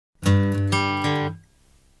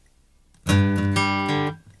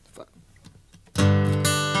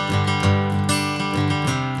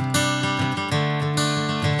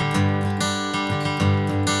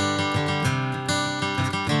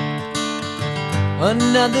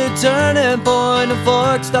Another turning point, a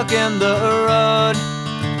fork stuck in the road.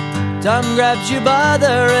 Time grabs you by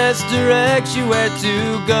the wrist, directs you where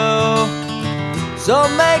to go. So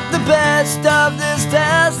make the best of this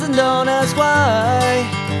test and don't ask why.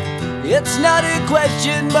 It's not a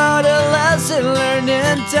question but a lesson learned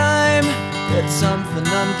in time. It's something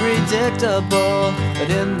unpredictable, but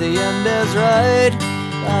in the end is right.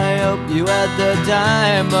 I hope you had the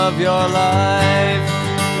time of your life.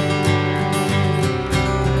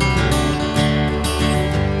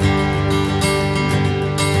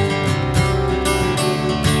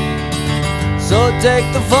 So take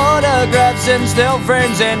the photographs and still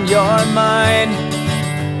frames in your mind,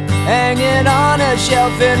 hanging on a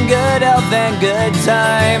shelf in good health and good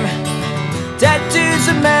time. Tattoos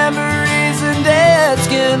of memories and dead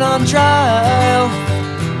skin on trial.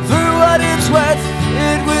 For what it's worth,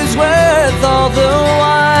 it was worth all the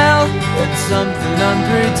while. It's something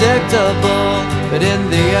unpredictable, but in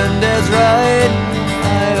the end is right.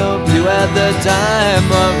 I hope you had the time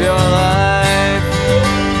of your life.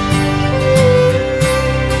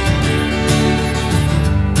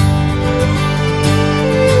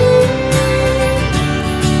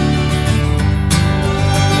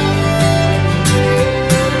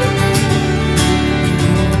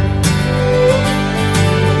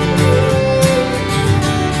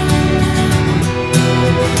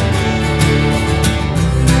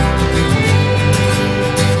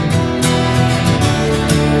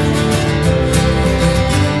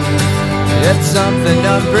 It's something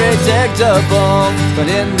unpredictable, but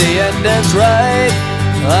in the end it's right.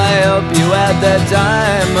 I hope you had the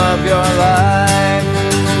time of your life.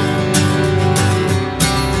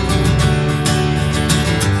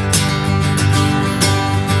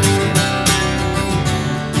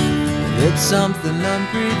 It's something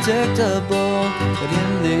unpredictable, but in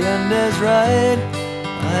the end is right.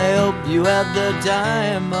 I hope you had the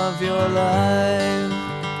time of your life.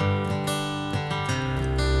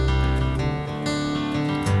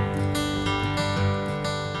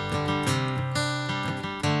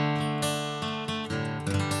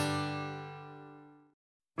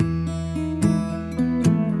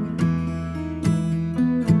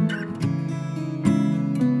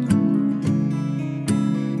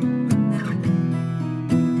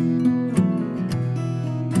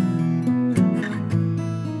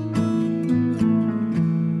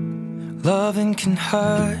 Loving can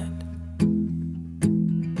hurt.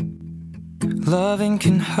 Loving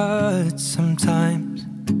can hurt sometimes,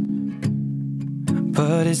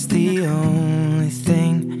 but it's the only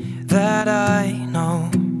thing that I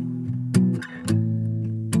know.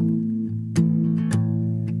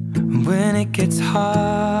 When it gets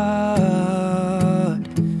hard,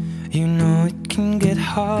 you know it can get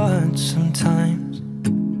hard sometimes.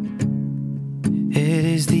 It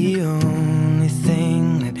is the only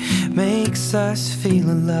thing that makes us feel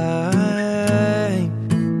alive.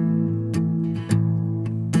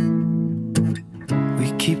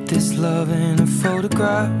 We keep this love in a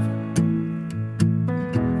photograph.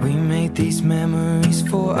 We made these memories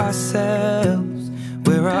for ourselves,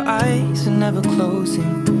 where our eyes are never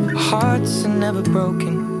closing, our hearts are never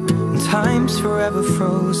broken, and time's forever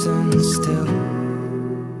frozen still.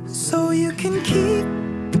 So you can keep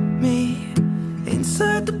me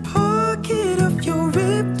inside the pocket of your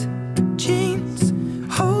ripped jeans,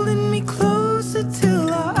 holding me closer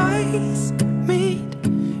till our eyes meet,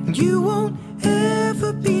 and you won't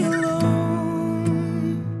ever be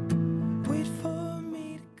alone. Wait for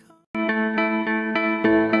me to come.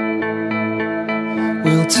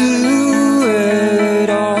 We'll do it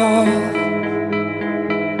all,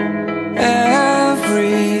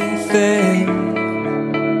 everything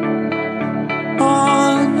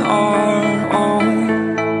on our own.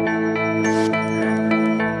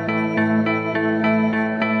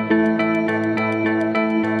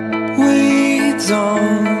 We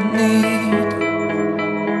don't need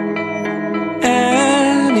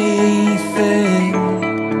anything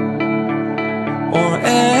or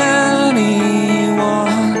anyone.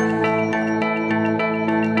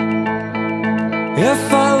 If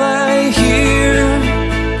I lay here,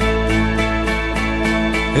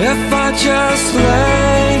 if I just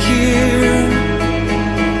lay here,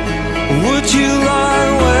 would you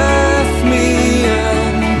lie with me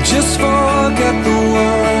and just forget the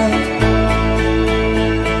world?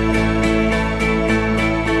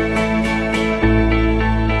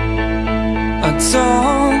 I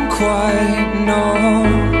don't quite know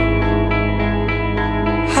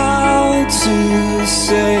how to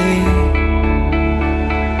say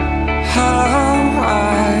how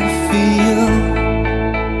I feel.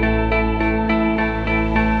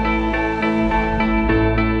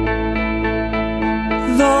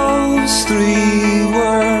 those three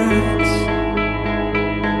words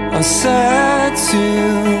are said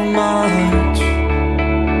too much.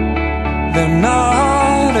 They're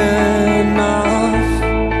not enough.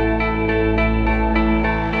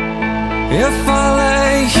 If I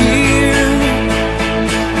lay here,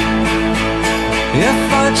 if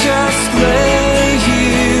I just lay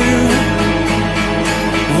here,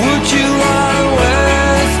 would you lie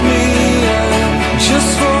with me and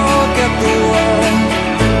just forget the world?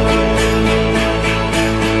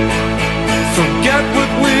 Forget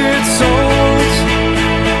what we're told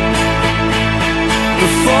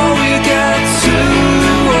before we get too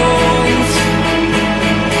old.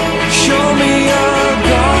 Show me a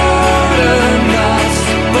garden that's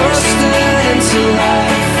bursting into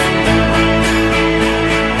life.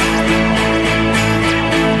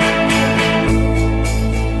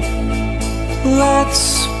 Let's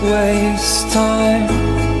waste time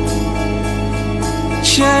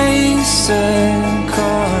chasing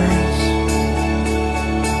cars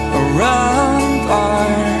around our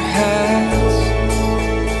heads.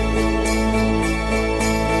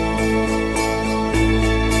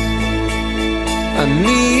 I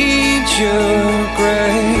need your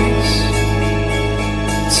grace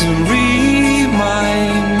to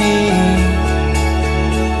remind me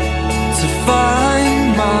to find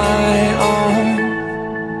my own.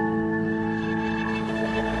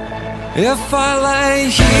 If I lay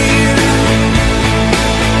here,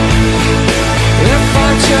 if I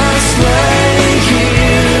just lay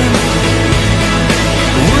here,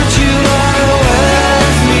 would you lie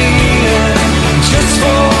with me and just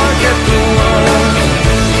forget the world?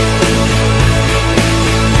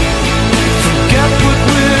 Forget what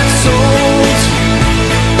we're told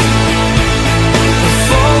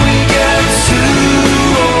before we get too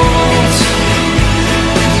old.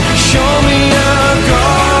 Show me a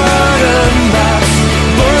garden that's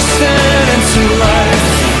bursting into life.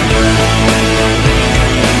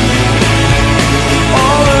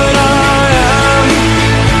 All that I am,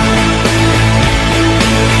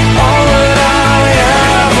 all that I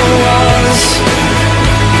ever was,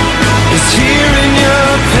 is here in your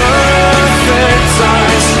perfect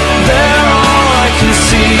eyes. They're all I can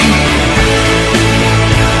see.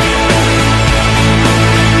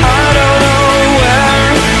 I don't know where,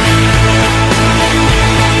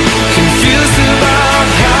 confused about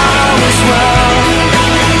how as well.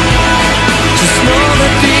 Just know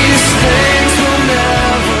that these things will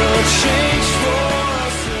never change for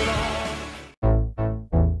us at all.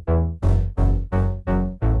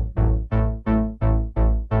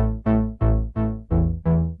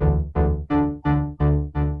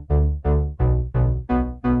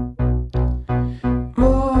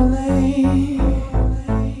 Morning,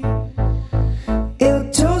 it'll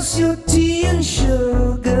toast your tea and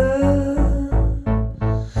sugar.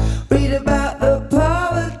 Read about the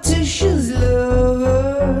politician's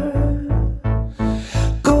lover.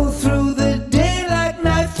 Go through the day like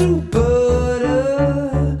knife through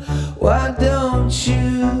butter. Why don't you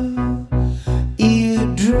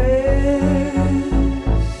dress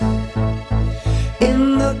in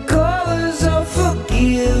the colors of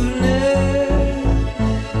forgiveness?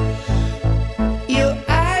 Your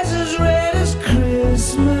eyes as red as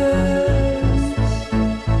Christmas.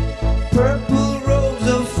 Purple robes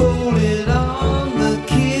are folded on the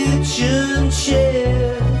kitchen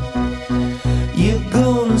chair. You're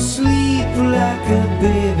gonna sleep like a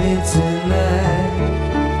baby tonight.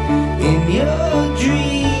 In your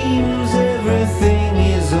dreams everything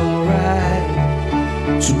is alright.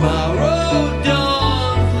 Tomorrow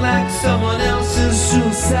dawns like someone else's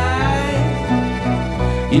suicide.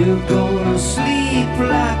 You're gonna sleep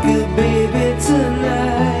like a baby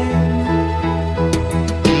tonight.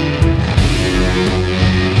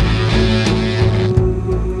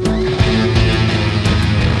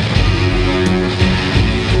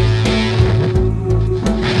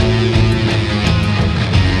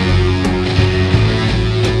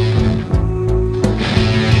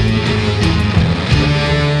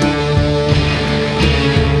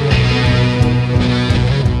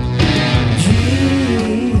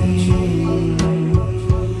 Dream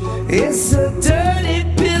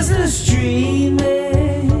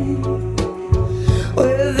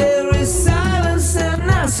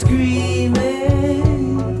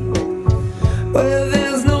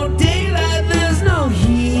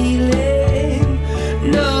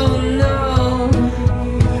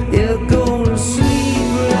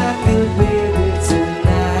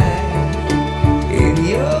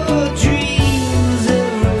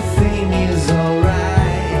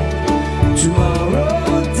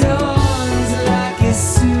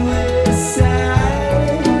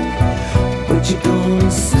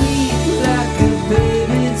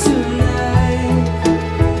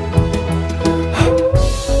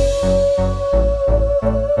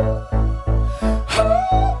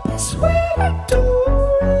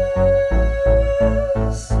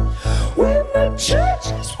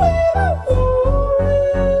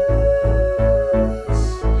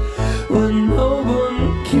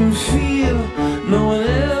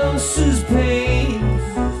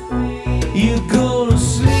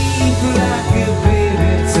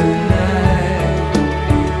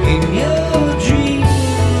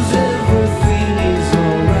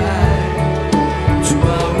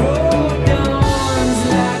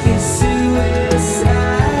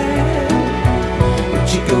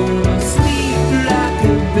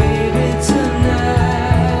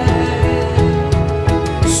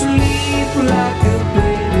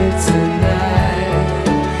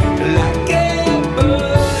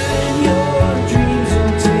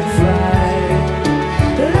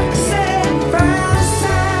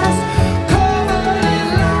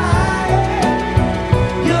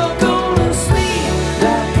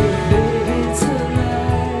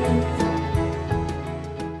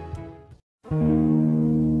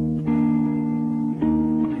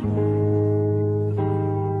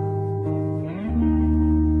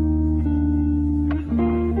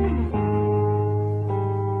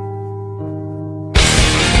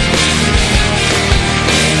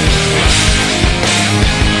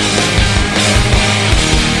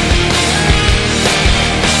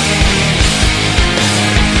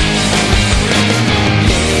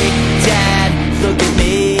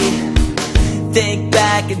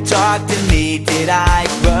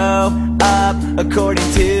go up according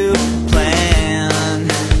to plan.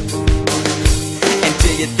 And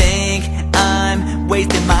do you think I'm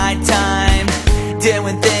wasting my time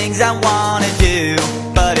doing things I wanna do?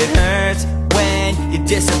 But it hurts when you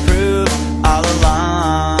disapprove all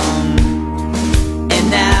along. And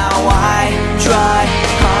now I try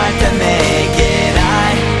hard to make it. I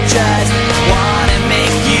just wanna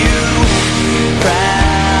make you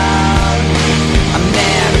proud. I'm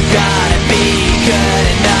never gonna be good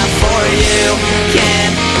enough for you.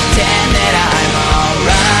 Can't pretend that I'm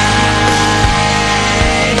alright.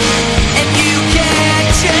 And you can't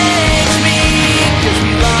change me, 'cause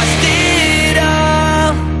we lost it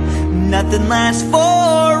all. Nothing lasts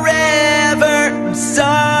forever. I'm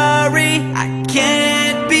sorry, I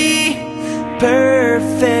can't be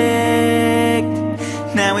perfect.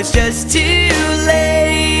 Now it's just too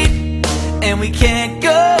late, and we can't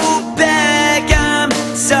go back. I'm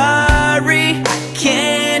sorry, I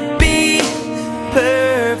can't be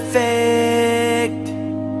perfect.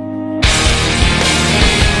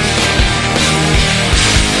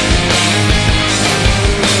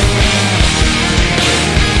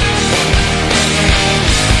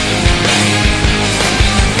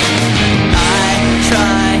 I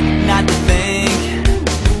try not to think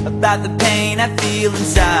about the pain I feel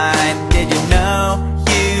inside. Did you know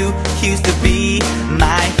you used to be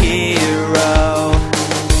my hero?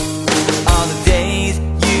 All the days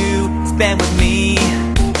you spent with me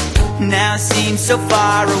now seem so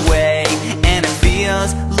far away, and it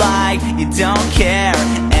feels like you don't care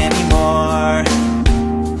anymore.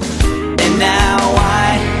 And now I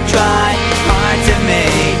try hard to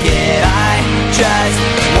make it. I just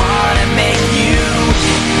wanna make you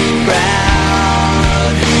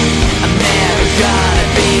proud. I'm never gonna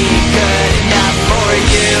be good enough for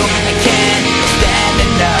you. I can't stand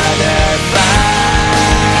another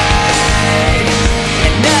fight.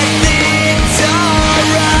 And nothing's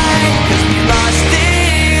alright, 'cause we lost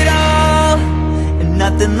it all. And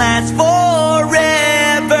nothing lasts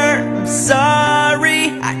forever. I'm sorry,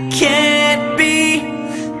 I can't be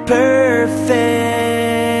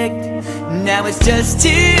perfect. Now it's just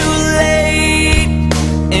too late,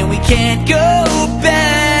 and we can't go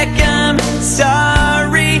back. I'm sorry.